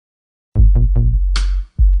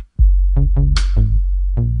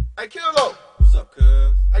Hey, Kill Loc. What's up,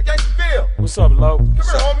 cuz? Hey, Gangsta Bill. What's up, Loc? Come here,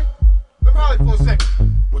 homie. Let me holler for a second.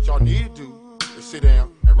 What y'all need to do is sit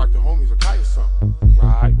down and write the homies a kite or something.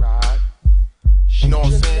 Right. You know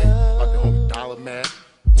what I'm saying? Like the homie Dollar Mac,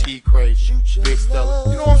 T-Crazy, Big Stella.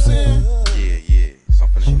 You know what I'm saying? Yeah. So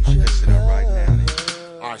I'm finna shoot that shit up right now. Then.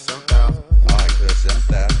 Alright, 7,000. Alright, cuz,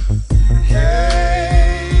 7,000.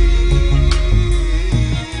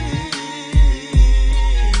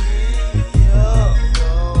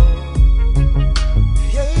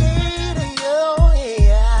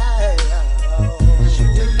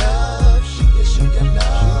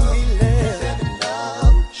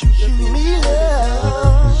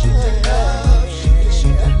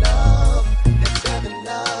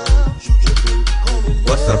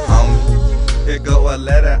 What's up, homie? Here go a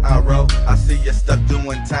letter I wrote. I see you stuck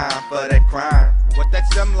doing time for that crime. What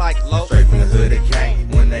that something like, Loc? Straight from the hood it came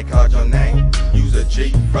when they called your name. Use a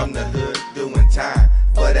G from the hood doing time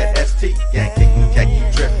for that ST gang kicking khaki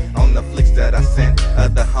drip on the flicks that I sent.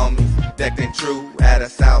 Other homies decked in true at a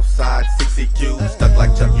Southside 60Q. Stuck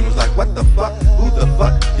like Chuck, you was like, what the fuck? Who the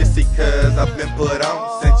fuck? You see, cuz I've been put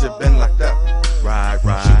on since you been locked up. Right.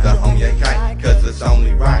 Shoot the homie a kite, cuz it's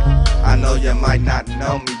only right. I know you might not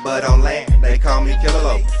know me, but on land, they call me Killer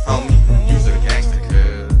Loc. Homie, you's a gangster,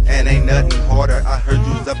 cuz. And ain't nothing harder. I heard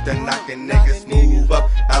you's up to knocking niggas move up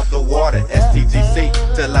out the water. STGC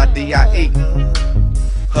till I DIE.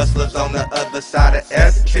 Hustlers on the other side of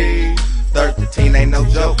ST. 13 ain't no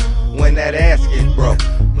joke when that ass get broke.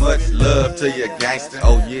 Much love to you, gangster.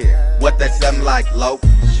 Oh yeah, what that something like, Loc?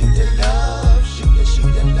 Shoot the love, shoot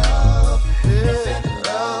the love.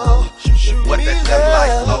 What that something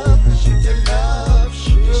like, Loc? Shoot the love,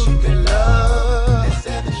 shoot the love.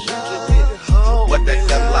 What that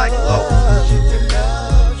something like, Loc? Shoot the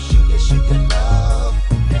love, shoot the love.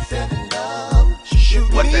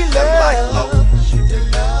 What that something like, Loc? Shoot the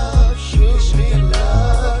love, shoot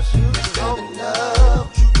the love.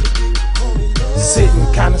 Sitting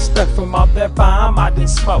kinda stuck from all that bomb I didn't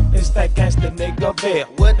smoke. It's that gangsta nigga Bill.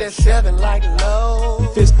 What that 7 like low?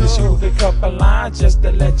 Fist to shoot a couple lines just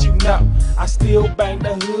to let you know. I still bang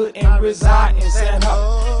the hood and reside in San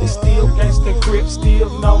Ho. It's still gangsta grip, still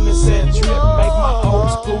known as San Trip. Make my old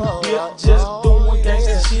school dip, just doing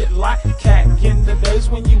gangsta shit like cat in the days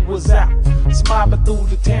when you was out. Smiling through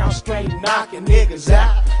the town, straight knocking niggas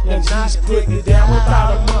out. And G's putting it down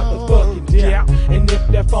without a motherfucking doubt. And if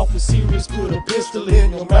that funk was serious, put a pistol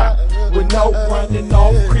in your mouth. With no running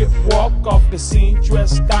off, crip walk off the scene,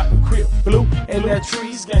 dressed out in crip blue. And that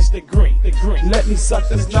trees gangsta green, the green. Let me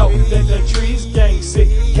suckers know that the trees gang sick.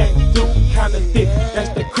 Can't do kinda thick, that's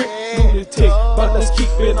the crip lunatic. But let's keep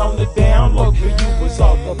it on the down low, for you was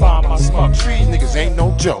all about my smoke. Trees niggas ain't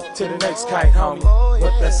no joke. To the next kite, homie.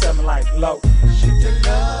 What that something like, Loc? Shoot the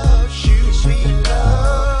love, shoot me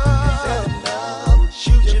love.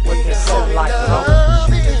 Shoot your What that something like, Loc?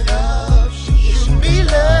 shoot me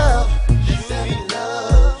love.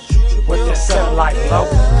 What that something like, Loc?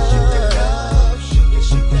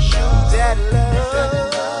 That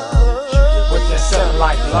love. What that something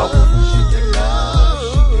like, Loc?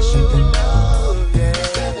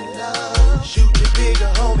 Shoot your bigger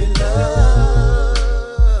homie love.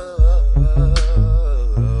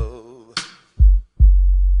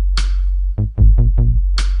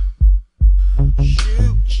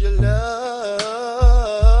 Shoot your love.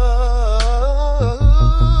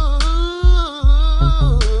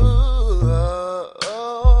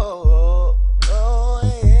 Oh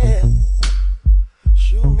yeah.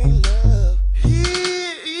 Shoot me love.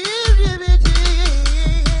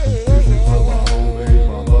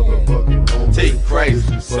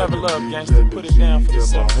 T-Crazy. 7 Love, gangsta, put it down for the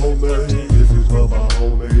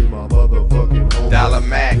 7-13. Dollar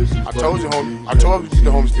Mac. I told you, homie. I told you to get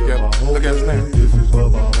the homies together. Look at us now.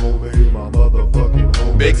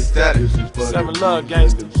 Big Study. 7 Love,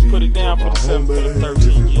 gangsta, put it down for the 7 for the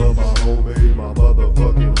 13 years.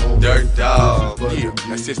 Dirt Dog. Yeah,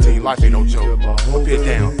 that 16 life ain't no joke. Put it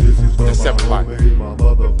down. That 7 life.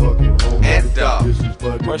 And Dog.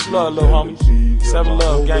 Much love, little homie. 7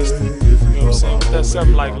 Love, gangsta. You know what I'm saying? With that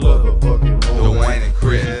 7 like love. Dwayne and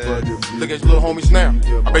Chris. Look at your little homies now.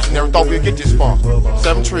 I bet you never thought we'd get this far.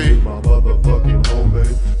 7 Tree.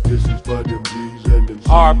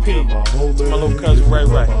 RP to my little cousin Ray.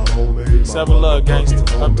 7 Love, gangsta.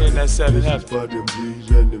 Up there in that 7 heaven.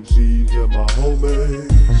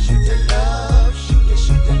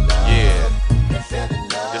 Yeah.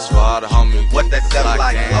 This for all the homies. What that sound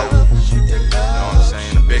like, Loc? You know what I'm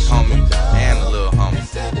saying? The big homie and the little homie.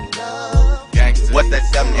 Gangsta. What that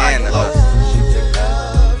sound like, Loc?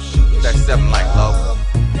 That something like, Loc?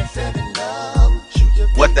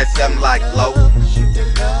 What that something like, Loc?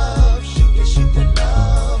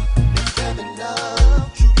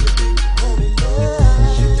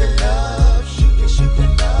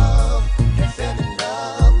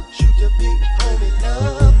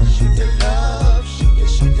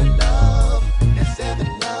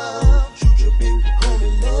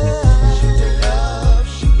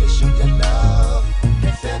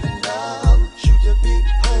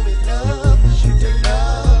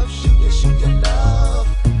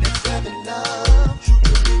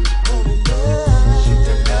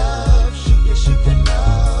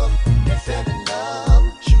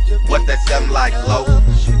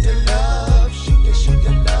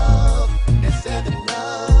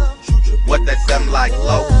 like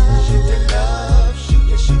Loc.